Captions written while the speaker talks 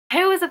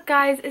What is up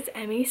guys, it's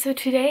Emmy. So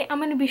today I'm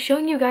going to be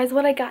showing you guys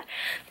what I got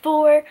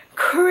for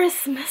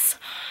Christmas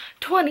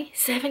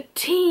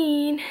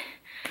 2017.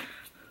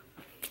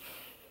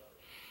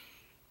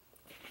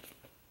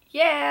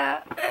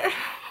 Yeah.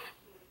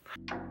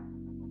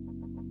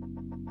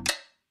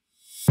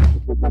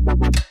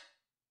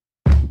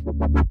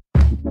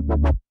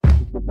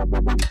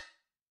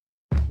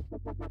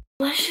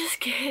 Let's just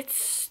get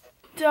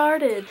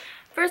started.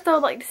 First, I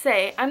would like to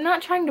say, I'm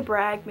not trying to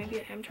brag. Maybe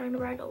I am trying to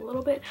brag a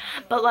little bit,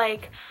 but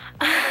like,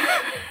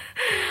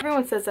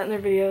 everyone says that in their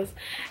videos,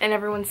 and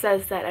everyone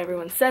says that in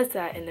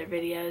their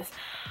videos,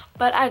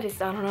 but I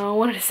don't know, I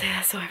wanted to say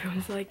that so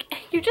everyone's like,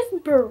 you're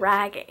just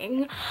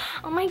bragging.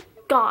 Oh my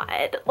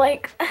god,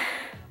 like,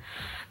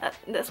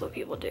 that's what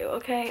people do,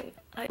 okay?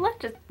 Like, let's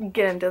just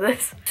get into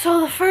this.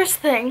 So the first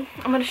thing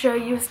I'm gonna show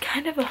you is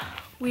kind of a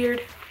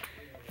weird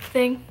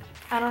thing.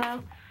 I don't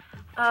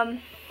know.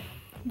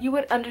 You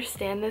would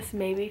understand this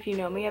maybe if you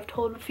know me. I've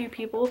told a few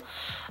people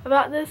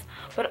about this,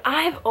 but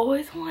I've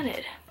always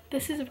wanted,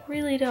 this is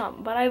really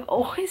dumb, but I've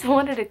always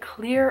wanted a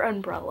clear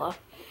umbrella.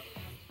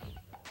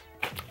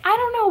 I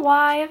don't know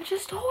why, I've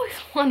just always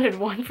wanted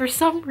one for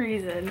some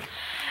reason.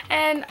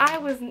 And I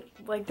was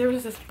like, there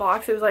was this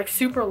box, it was like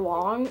super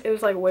long, it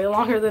was like way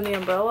longer than the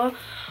umbrella,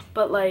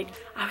 but like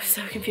I was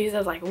so confused. I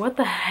was like, what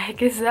the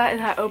heck is that?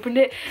 And I opened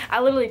it, I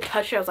literally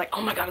touched it, I was like,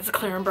 oh my god, it's a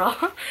clear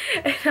umbrella.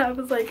 And I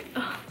was like,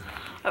 ugh.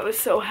 I was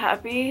so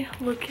happy.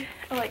 Look,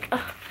 like,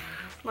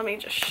 let me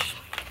just,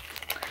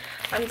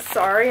 I'm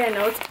sorry, I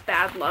know it's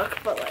bad luck,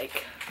 but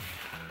like,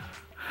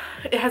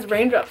 it has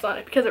raindrops on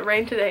it because it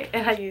rained today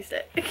and I used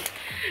it.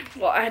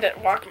 Well, I had to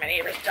walk my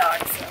neighbor's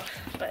dog, so,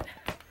 but,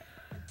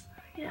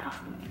 yeah.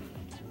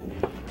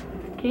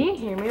 Can you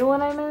hear me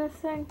when I'm in this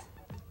thing?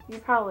 You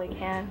probably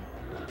can.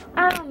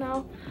 I don't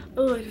know.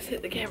 Oh, I just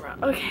hit the camera.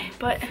 Okay,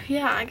 but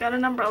yeah, I got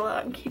an umbrella.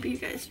 I'm keeping you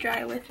guys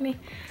dry with me.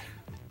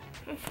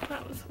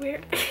 That was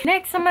weird.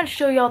 Next, I'm going to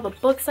show you all the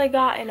books I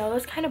got. I know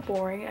that's kind of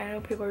boring. I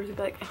know people are just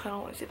like, I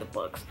don't want to see the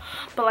books.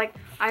 But like,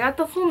 I got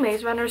the full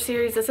Maze Runner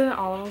series. This isn't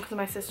all of them because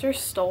my sister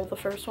stole the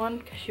first one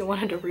because she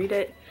wanted to read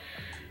it.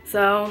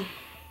 So,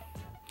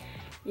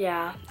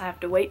 yeah, I have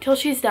to wait till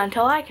she's done,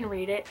 till I can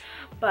read it.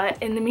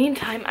 But in the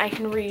meantime, I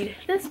can read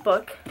this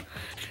book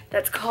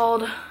that's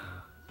called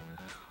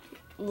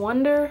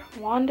Wander.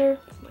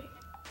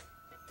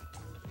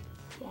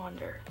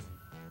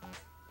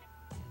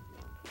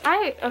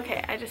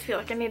 Okay, I just feel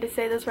like I need to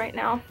say this right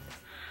now.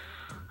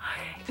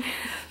 Okay,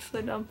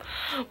 so dumb.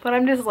 But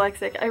I'm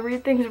dyslexic. I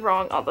read things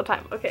wrong all the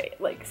time. Okay,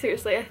 like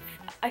seriously,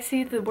 I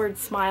see the word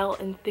smile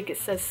and think it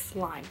says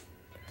slime.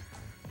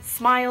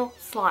 Smile,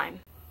 slime.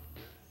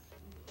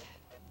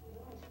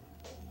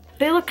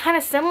 They look kind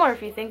of similar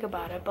if you think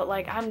about it, but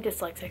like I'm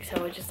dyslexic,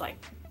 so it's just like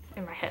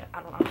in my head,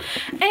 I don't know.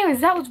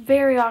 Anyways, that was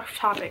very off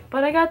topic,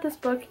 but I got this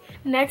book.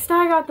 Next,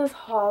 I got this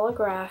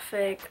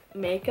holographic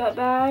makeup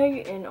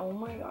bag, and oh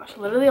my gosh,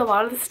 literally a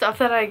lot of the stuff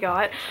that I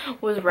got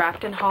was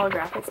wrapped in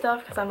holographic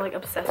stuff because I'm like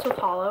obsessed with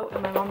holo,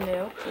 and my mom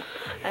knew.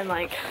 And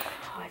like,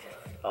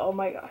 oh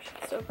my gosh,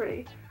 it's so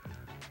pretty.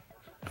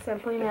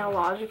 Simply now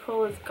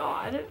logical as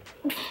God,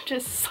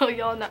 just so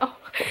y'all know.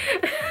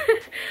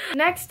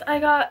 Next, I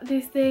got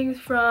these things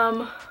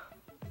from,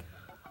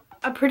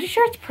 I'm pretty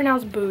sure it's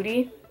pronounced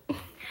Booty.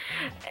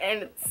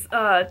 And it's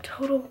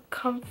Total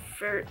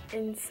Comfort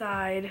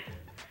Inside,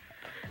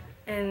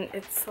 and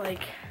it's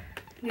like,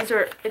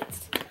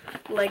 it's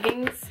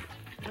leggings.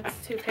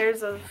 It's 2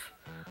 pairs of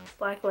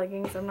black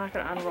leggings. I'm not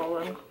gonna unroll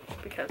them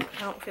because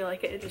I don't feel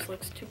like it just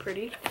looks too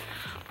pretty,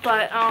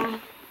 but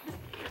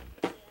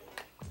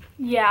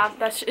yeah,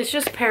 it's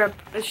just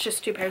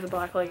 2 pairs of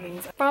black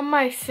leggings. From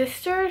my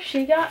sister,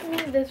 she got me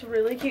this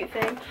really cute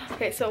thing.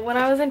 Okay, so when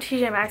I was in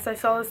TJ Maxx, I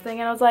saw this thing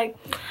and I was like,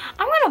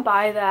 I'm gonna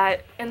buy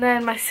that. And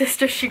then my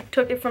sister, she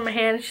took it from my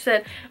hand and she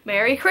said,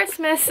 Merry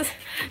Christmas.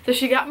 So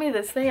she got me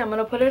this thing. I'm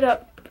gonna put it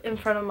up in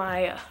front of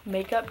my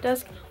makeup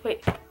desk.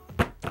 Wait.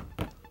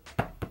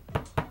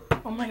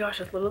 Oh my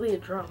gosh, it's literally a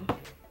drum.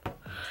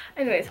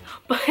 Anyways,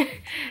 but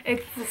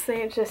it's the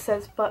same, it just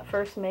says But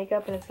First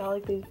Makeup, and it's got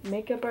like these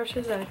makeup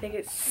brushes, and I think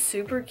it's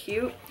super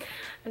cute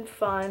and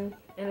fun,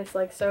 and it's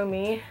like so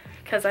me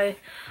because I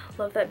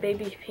love that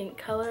baby pink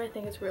color. I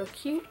think it's real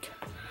cute.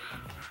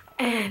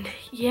 And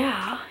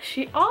yeah,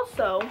 she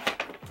also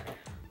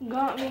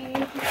got me,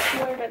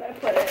 where did I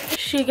put it?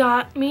 She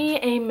got me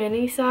a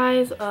mini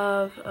size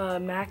of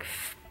MAC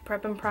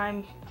Prep and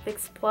Prime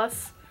Fix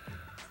Plus.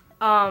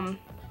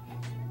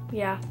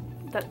 Yeah,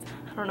 that's,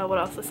 I don't know what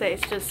else to say,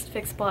 it's just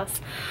Fix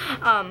Plus.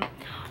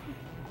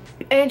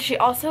 And she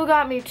also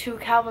got me 2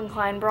 Calvin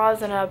Klein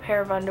bras and a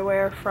pair of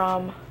underwear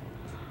from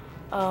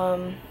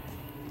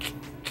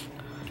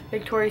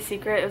Victoria's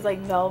Secret. It was like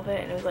velvet,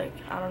 and it was like,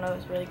 I don't know, it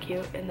was really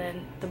cute. And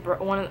then the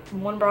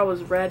one bra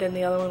was red and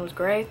the other one was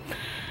gray.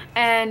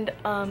 And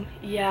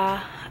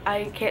yeah,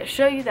 I can't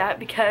show you that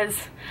because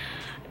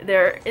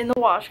they're in the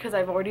wash because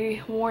I've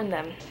already worn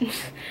them.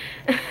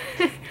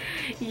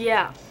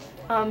 Yeah.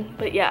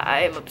 But yeah,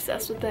 I am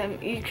obsessed with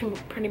them. You can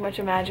pretty much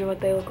imagine what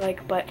they look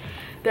like, but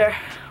they're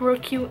real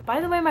cute.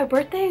 By the way, my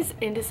birthday is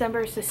in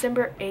December. It's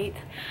December 8th,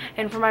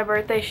 and for my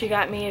birthday she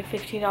got me a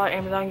 $15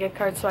 Amazon gift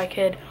card so I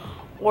could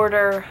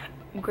order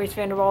Grace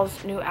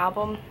Vanderwaal's new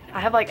album.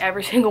 I have like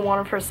every single one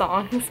of her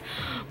songs,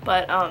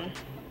 but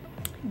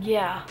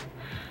yeah,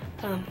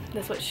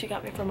 that's what she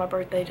got me for my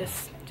birthday.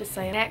 Just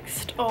saying.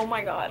 Next, oh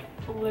my god,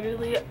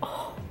 literally,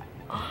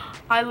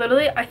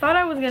 I thought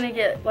I was gonna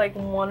get like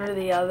one or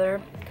the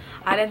other.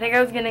 I didn't think I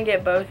was gonna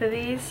get both of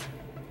these,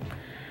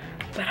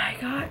 but I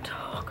got,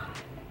 oh god,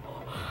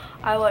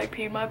 I like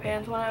peed my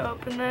pants when I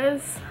opened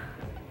this.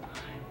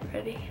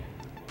 Ready?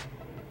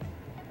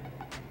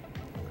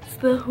 It's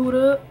the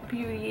Huda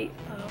Beauty,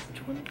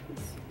 which one is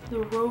this?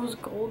 The Rose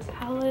Gold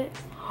palette.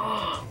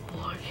 Oh,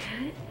 look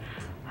at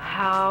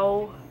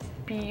how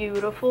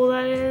beautiful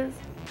that is.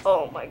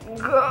 Oh my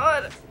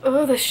god.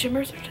 Oh, the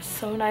shimmers are just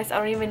so nice. I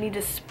don't even need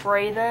to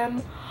spray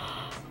them.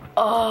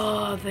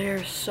 Oh,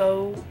 they're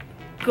so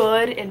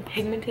good and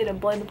pigmented and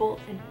blendable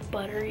and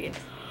buttery and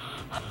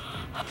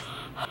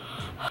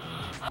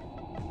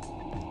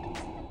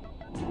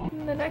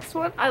the next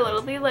one, I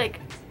literally like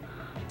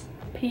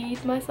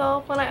peed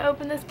myself when I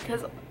opened this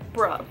because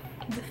bruh,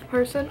 this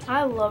person,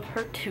 I love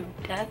her to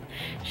death.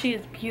 She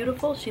is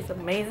beautiful, she's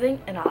amazing,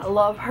 and I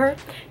love her.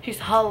 She's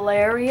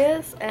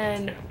hilarious,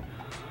 and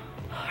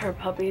her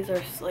puppies are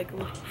just like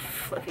little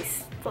fluffy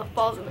fluff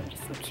balls, and they're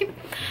just so cute.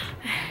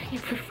 You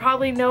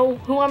probably know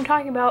who I'm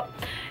talking about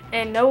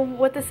and know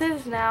what this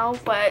is now,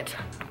 but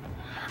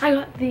I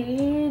got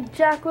the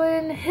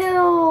Jaclyn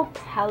Hill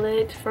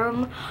palette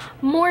from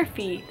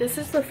Morphe. This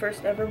is the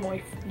first ever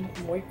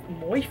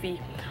Morphe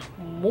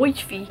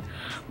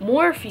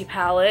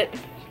palette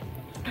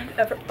I've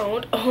ever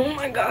owned. Oh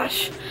my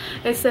gosh.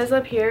 It says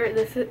up here,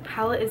 this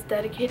palette is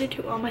dedicated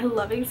to all my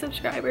loving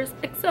subscribers.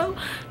 XO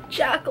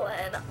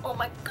Jaclyn. Oh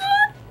my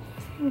god.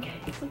 Okay,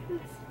 look at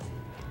this.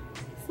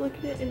 Let's look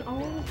at it in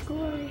all its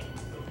glory.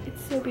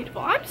 It's so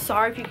beautiful. I'm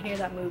sorry if you can hear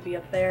that movie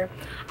up there.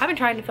 I've been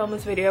trying to film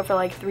this video for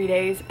like 3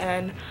 days,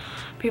 and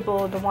people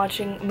have been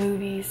watching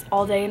movies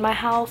all day in my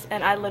house,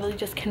 and I literally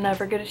just can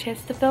never get a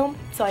chance to film,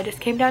 so I just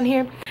came down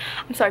here.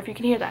 I'm sorry if you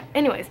can hear that.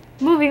 Anyways,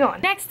 moving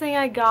on. Next thing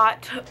I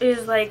got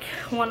is like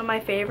one of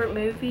my favorite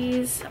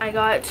movies. I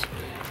got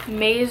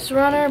Maze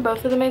Runner,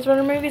 both of the Maze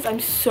Runner movies. I'm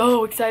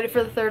so excited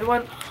for the third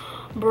one.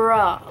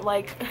 Bruh,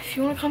 like, if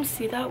you want to come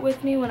see that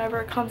with me whenever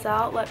it comes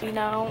out, let me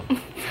know.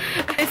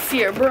 It's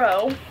here,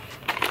 bro.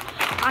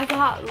 I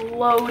got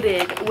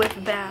loaded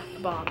with bath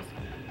bombs.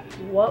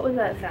 What was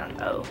that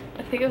sound? Oh,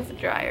 I think it was a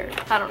dryer.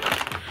 I don't know.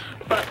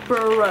 But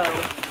bro,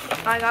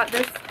 I got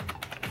this.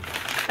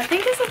 I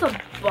think this is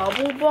a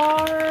bubble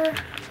bar,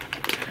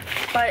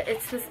 but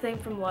it's this thing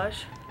from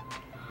Lush.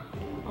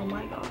 Oh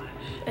my gosh.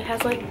 It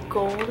has like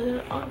gold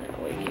on it.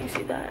 Wait, can you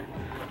see that?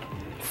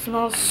 It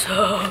smells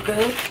so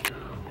good.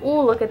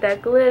 Ooh, look at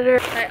that glitter.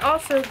 I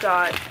also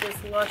got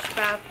this Lush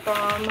bath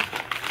bomb.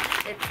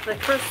 It's the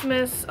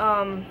Christmas,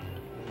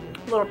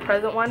 little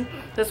present one.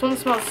 This one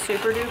smells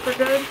super duper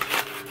good.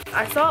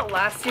 I saw it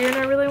last year and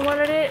I really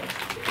wanted it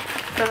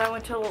because I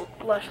went to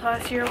Lush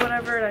last year or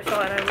whatever, and I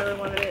saw it and I really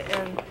wanted it,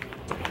 and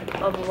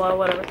blah blah blah,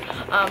 whatever.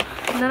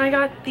 And then I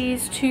got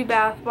these 2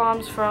 bath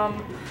bombs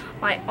from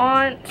my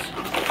aunt,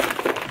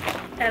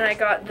 and I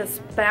got this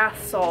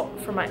bath salt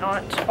from my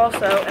aunt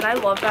also, and I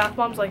love bath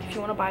bombs. Like, if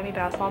you want to buy me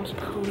bath bombs,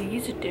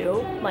 please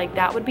do. Like,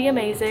 that would be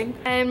amazing.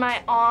 And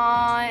my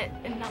aunt,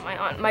 not my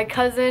aunt, my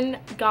cousin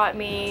got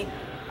me,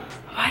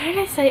 why did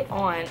I say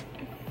aunt?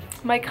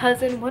 My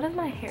cousin, what is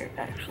my hair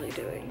actually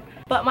doing?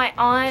 But my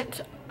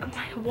aunt,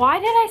 why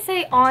did I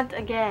say aunt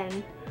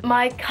again?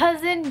 My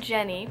cousin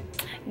Jenny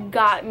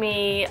got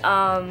me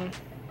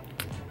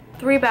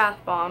 3 bath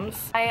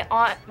bombs.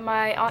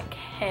 My aunt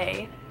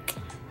Kay,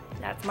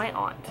 that's my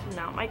aunt,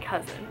 not my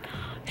cousin.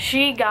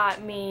 She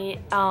got me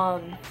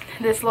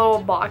this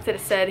little box that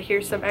said,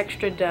 here's some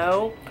extra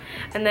dough,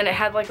 and then it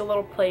had like a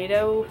little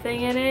Play-Doh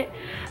thing in it,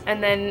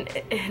 and then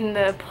in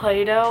the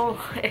Play-Doh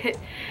it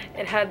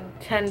had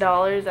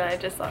 $10,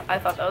 and I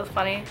thought that was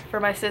funny. For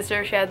my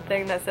sister, she had a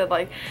thing that said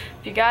like,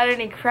 if you got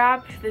any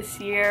crap this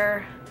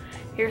year,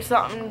 here's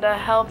something to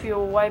help you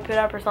wipe it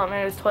up or something.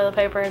 It was toilet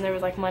paper and there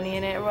was like money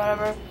in it or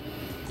whatever.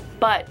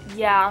 But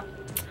yeah,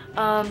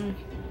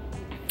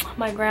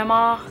 my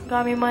grandma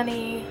got me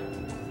money.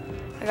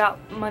 I got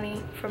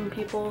money from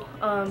people,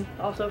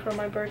 also for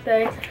my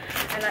birthday.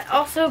 And I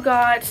also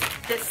got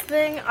this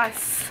thing.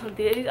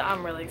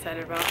 I'm really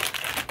excited about.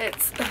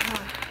 It's, I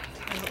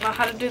don't know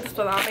how to do this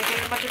without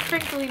making a bunch of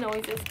crinkly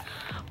noises.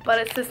 But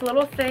it's this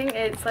little thing.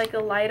 It's like a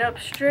light up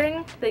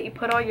string that you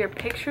put all your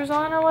pictures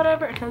on or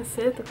whatever. It has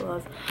Santa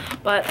Claus.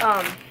 But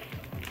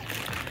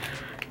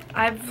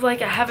I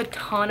have a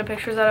ton of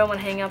pictures that I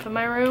want to hang up in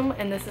my room,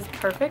 and this is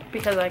perfect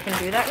because I can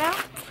do that now.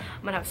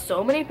 I'm gonna have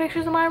so many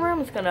pictures in my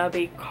room, it's gonna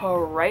be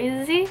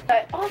crazy.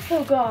 I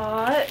also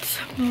got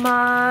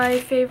my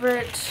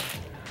favorite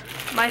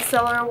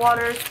micellar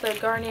waters, the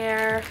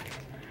Garnier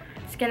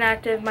Skin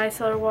Active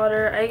micellar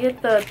water. I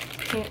get the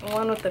pink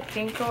one with the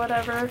pink or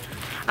whatever.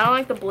 I don't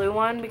like the blue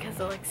one because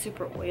they're like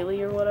super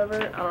oily or whatever.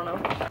 I don't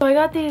know. So I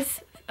got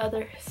these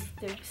other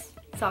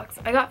socks.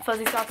 I got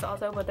fuzzy socks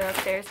also, but they're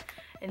upstairs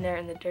and they're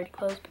in the dirty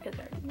clothes because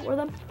I already wore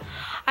them.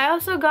 I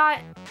also got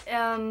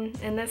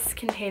in this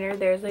container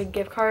there's a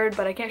gift card,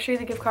 but I can't show you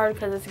the gift card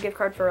because it's a gift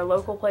card for a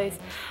local place.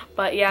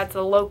 But yeah, it's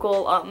a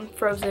local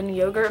frozen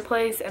yogurt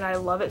place and I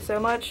love it so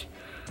much.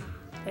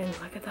 And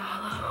look at the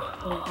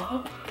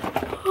hollow.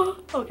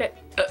 Okay.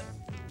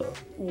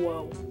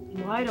 Whoa.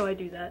 Why do I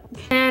do that?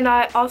 And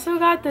I also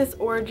got this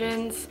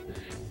Origins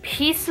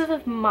Peace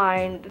of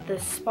Mind, the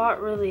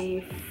spot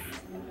relief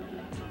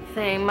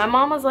thing. My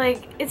mom was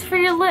like, it's for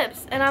your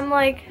lips. And I'm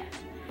like,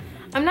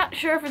 I'm not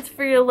sure if it's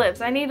for your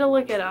lips. I need to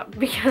look it up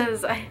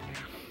because I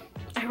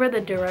read the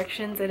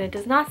directions and it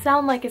does not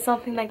sound like it's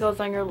something that goes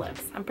on your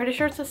lips. I'm pretty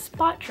sure it's a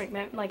spot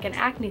treatment, like an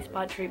acne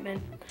spot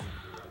treatment.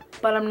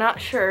 But I'm not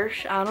sure.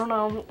 I don't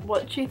know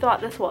what she thought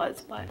this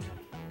was, but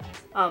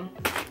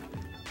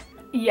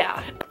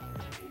yeah,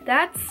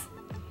 that's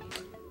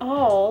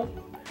all.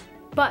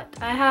 But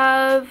I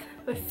have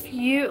a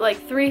few,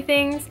 like 3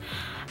 things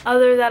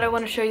other that I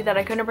want to show you that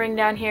I couldn't bring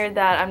down here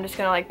that I'm just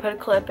gonna like put a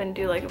clip and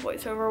do like a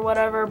voiceover or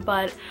whatever.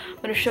 But I'm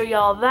gonna show you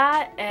all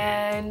that,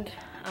 and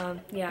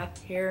yeah,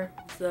 here's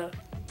the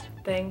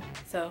thing.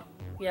 So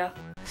yeah.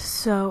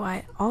 So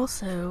I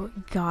also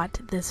got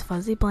this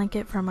fuzzy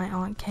blanket from my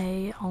Aunt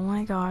Kay. Oh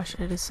my gosh,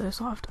 it is so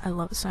soft. I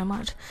love it so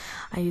much.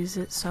 I use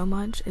it so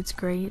much. It's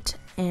great,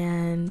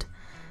 and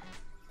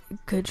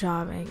good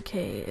job, Aunt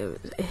Kay.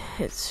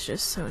 It's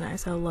just so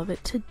nice. I love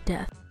it to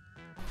death.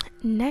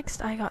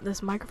 Next, I got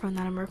this microphone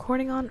that I'm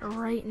recording on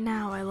right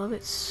now. I love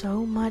it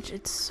so much.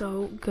 It's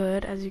so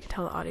good. As you can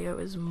tell, the audio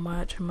is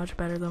much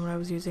better than what I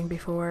was using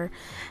before,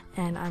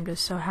 and I'm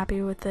just so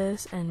happy with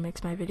this and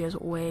makes my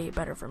videos way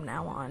better from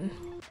now on.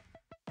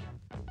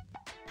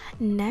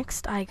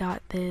 Next, I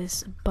got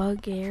this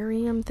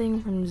bugarium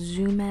thing from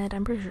Zoomed.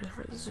 I'm pretty sure it's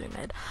for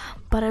Zoomed,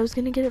 but I was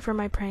gonna get it for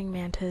my praying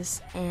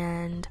mantis,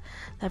 and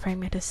that praying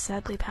mantis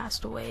sadly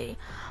passed away.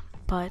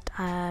 But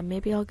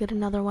maybe I'll get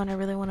another one. I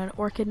really want an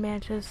orchid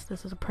mantis.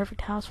 This is a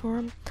perfect house for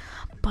him.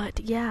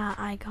 But yeah,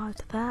 I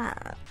got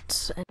that.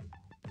 This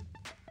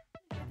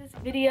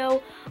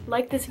video,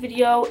 like this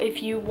video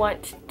if you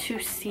want to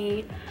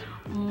see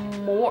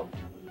more.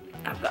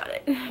 I've got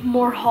it.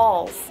 More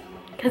hauls,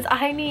 because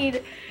I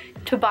need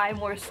to buy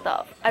more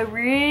stuff. I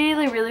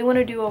really want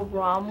to do a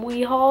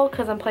Romwe haul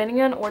because I'm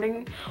planning on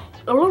ordering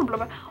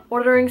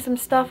some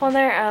stuff on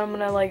there, and I'm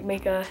gonna like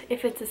make a,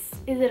 if it's a,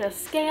 is it a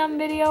scam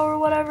video or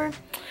whatever.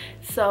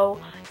 So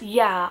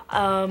yeah,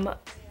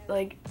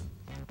 like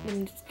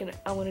I'm just gonna,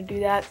 I want to do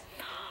that.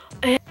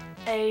 And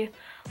a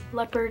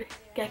leopard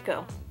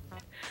gecko.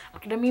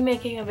 I'm gonna be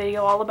making a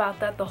video all about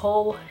that, the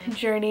whole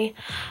journey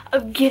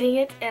of getting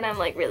it, and I'm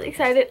like really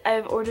excited.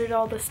 I've ordered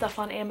all the stuff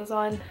on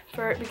Amazon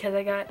for it because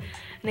I got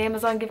an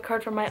Amazon gift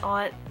card from my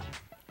aunt,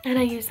 and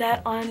I use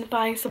that on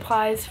buying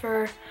supplies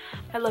for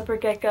my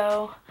leopard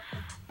gecko.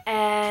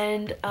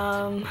 And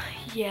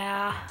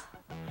yeah,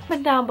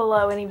 comment down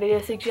below any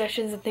video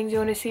suggestions and things you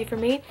want to see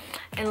from me,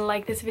 and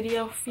like this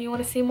video if you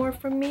want to see more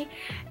from me.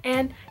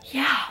 And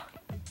yeah,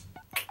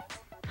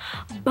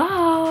 bye.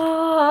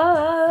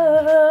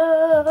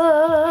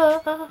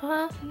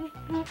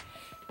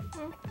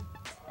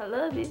 I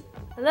love you.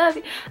 I love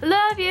you. I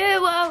love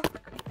you. Whoa.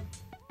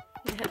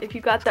 If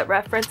you got that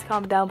reference,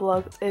 comment down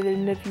below.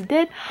 And if you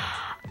did,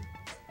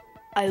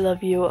 I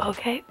love you,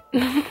 okay?